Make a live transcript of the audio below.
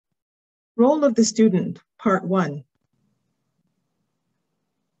Role of the student, Part 1.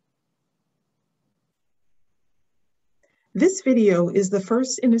 This video is the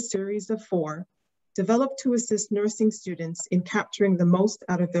first in a series of 4, developed to assist nursing students in capturing the most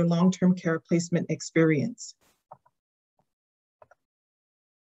out of their long-term care placement experience.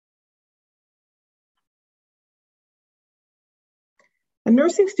 A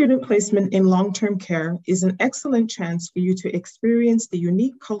nursing student placement in long-term care is an excellent chance for you to experience the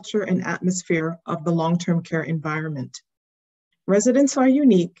unique culture and atmosphere of the long-term care environment. Residents are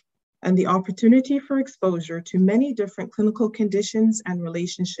unique, and the opportunity for exposure to many different clinical conditions and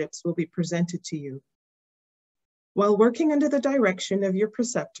relationships will be presented to you. While working under the direction of your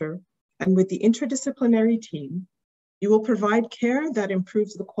preceptor and with the interdisciplinary team, you will provide care that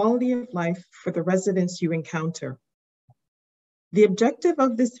improves the quality of life for the residents you encounter. The objective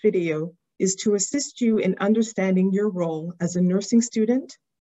of this video is to assist you in understanding your role as a nursing student,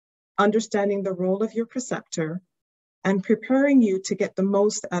 understanding the role of your preceptor, and preparing you to get the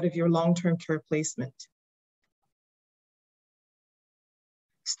most out of your long-term care placement.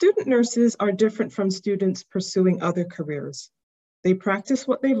 Student nurses are different from students pursuing other careers. They practice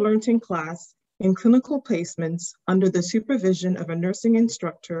what they've learned in class in clinical placements under the supervision of a nursing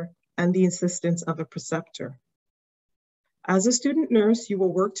instructor and the assistance of a preceptor. As a student nurse, you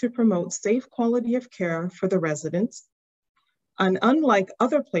will work to promote safe quality of care for the residents. And unlike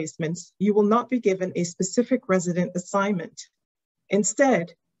other placements, you will not be given a specific resident assignment.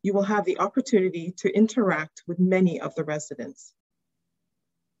 Instead, you will have the opportunity to interact with many of the residents.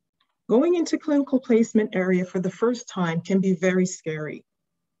 Going into clinical placement area for the first time can be very scary.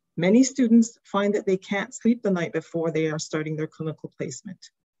 Many students find that they can't sleep the night before they are starting their clinical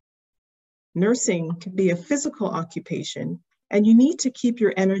placement. Nursing can be a physical occupation, and you need to keep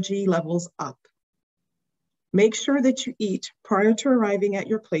your energy levels up. Make sure that you eat prior to arriving at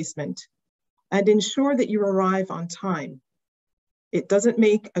your placement, and ensure that you arrive on time. It doesn't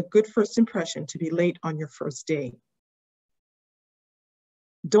make a good first impression to be late on your first day.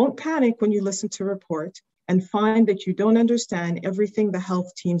 Don't panic when you listen to a report and find that you don't understand everything the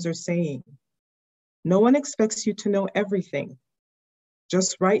health teams are saying. No one expects you to know everything.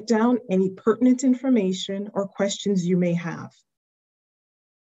 Just write down any pertinent information or questions you may have.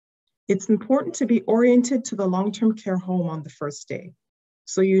 It's important to be oriented to the long-term care home on the first day,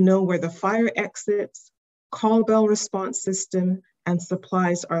 so you know where the fire exits, call bell response system, and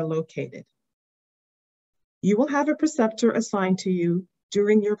supplies are located. You will have a preceptor assigned to you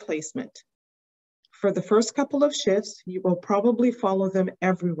during your placement. For the first couple of shifts, you will probably follow them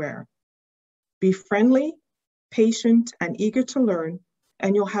everywhere. Be friendly, patient, and eager to learn,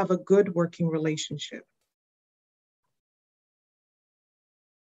 and you'll have a good working relationship.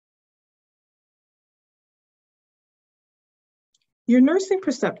 Your nursing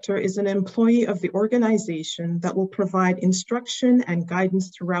preceptor is an employee of the organization that will provide instruction and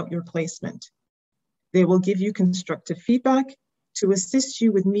guidance throughout your placement. They will give you constructive feedback to assist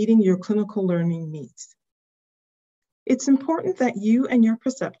you with meeting your clinical learning needs. It's important that you and your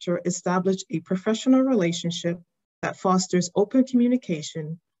preceptor establish a professional relationship that fosters open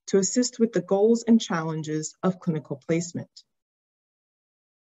communication to assist with the goals and challenges of clinical placement.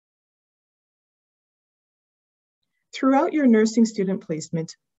 Throughout your nursing student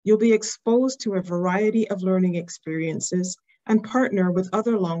placement, you'll be exposed to a variety of learning experiences and partner with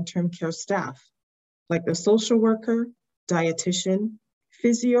other long-term care staff, like the social worker, dietitian,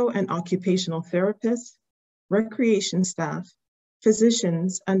 physio and occupational therapists, recreation staff,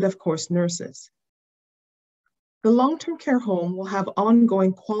 physicians, and of course, nurses. The long-term care home will have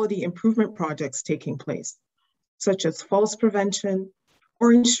ongoing quality improvement projects taking place, such as falls prevention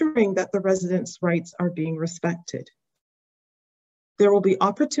or ensuring that the residents' rights are being respected. There will be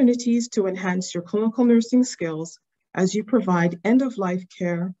opportunities to enhance your clinical nursing skills as you provide end-of-life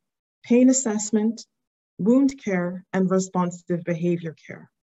care, pain assessment, wound care, and responsive behavior care.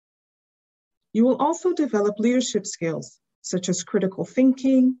 You will also develop leadership skills, such as critical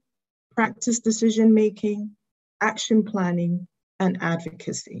thinking, practice decision-making, action planning, and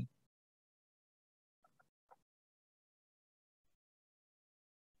advocacy.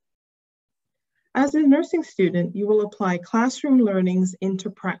 As a nursing student, you will apply classroom learnings into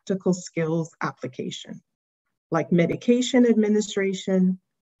practical skills application, like medication administration,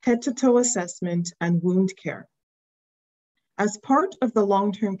 head-to-toe assessment, and wound care. As part of the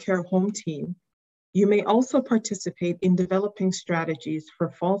long-term care home team, you may also participate in developing strategies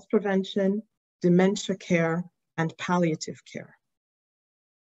for falls prevention, dementia care, and palliative care.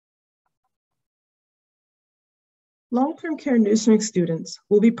 Long-term care nursing students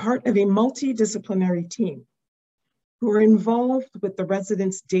will be part of a multidisciplinary team. who are involved with the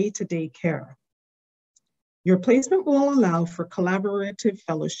residents' day-to-day care. Your placement will allow for collaborative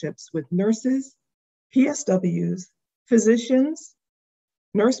fellowships with nurses, PSWs, physicians,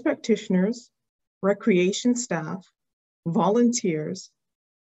 nurse practitioners, recreation staff, volunteers,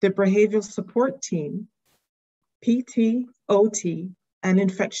 the behavioral support team, PT, OT, and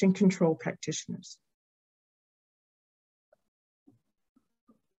infection control practitioners.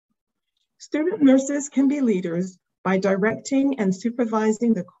 Student nurses can be leaders by directing and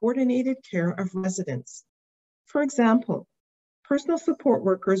supervising the coordinated care of residents. For example, personal support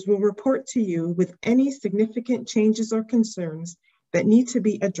workers will report to you with any significant changes or concerns that need to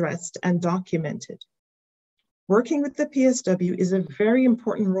be addressed and documented. Working with the PSW is a very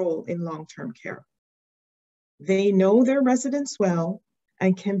important role in long-term care. They know their residents well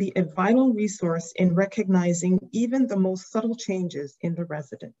and can be a vital resource in recognizing even the most subtle changes in the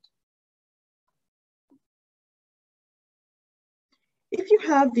resident. If you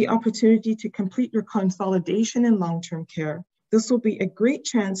have the opportunity to complete your consolidation in long-term care, this will be a great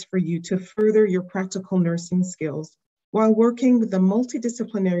chance for you to further your practical nursing skills while working with a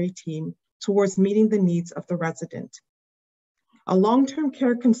multidisciplinary team towards meeting the needs of the resident. A long-term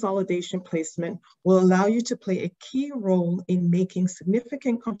care consolidation placement will allow you to play a key role in making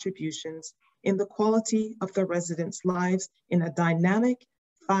significant contributions in the quality of the residents' lives in a dynamic,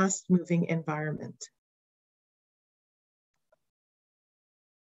 fast-moving environment.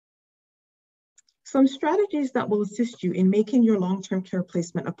 Some strategies that will assist you in making your long-term care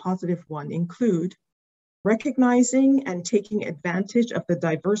placement a positive one include recognizing and taking advantage of the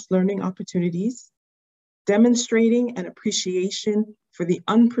diverse learning opportunities, demonstrating an appreciation for the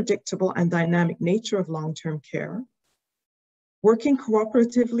unpredictable and dynamic nature of long-term care, working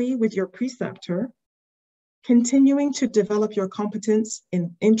cooperatively with your preceptor, continuing to develop your competence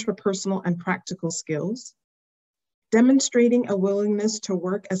in interpersonal and practical skills, demonstrating a willingness to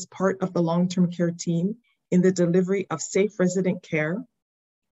work as part of the long-term care team in the delivery of safe resident care,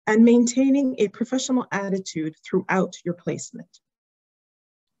 and maintaining a professional attitude throughout your placement.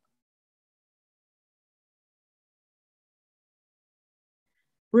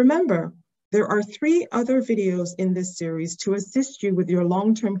 Remember, there are 3 other videos in this series to assist you with your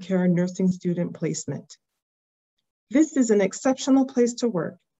long-term care nursing student placement. This is an exceptional place to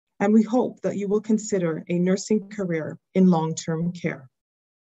work, and we hope that you will consider a nursing career in long-term care.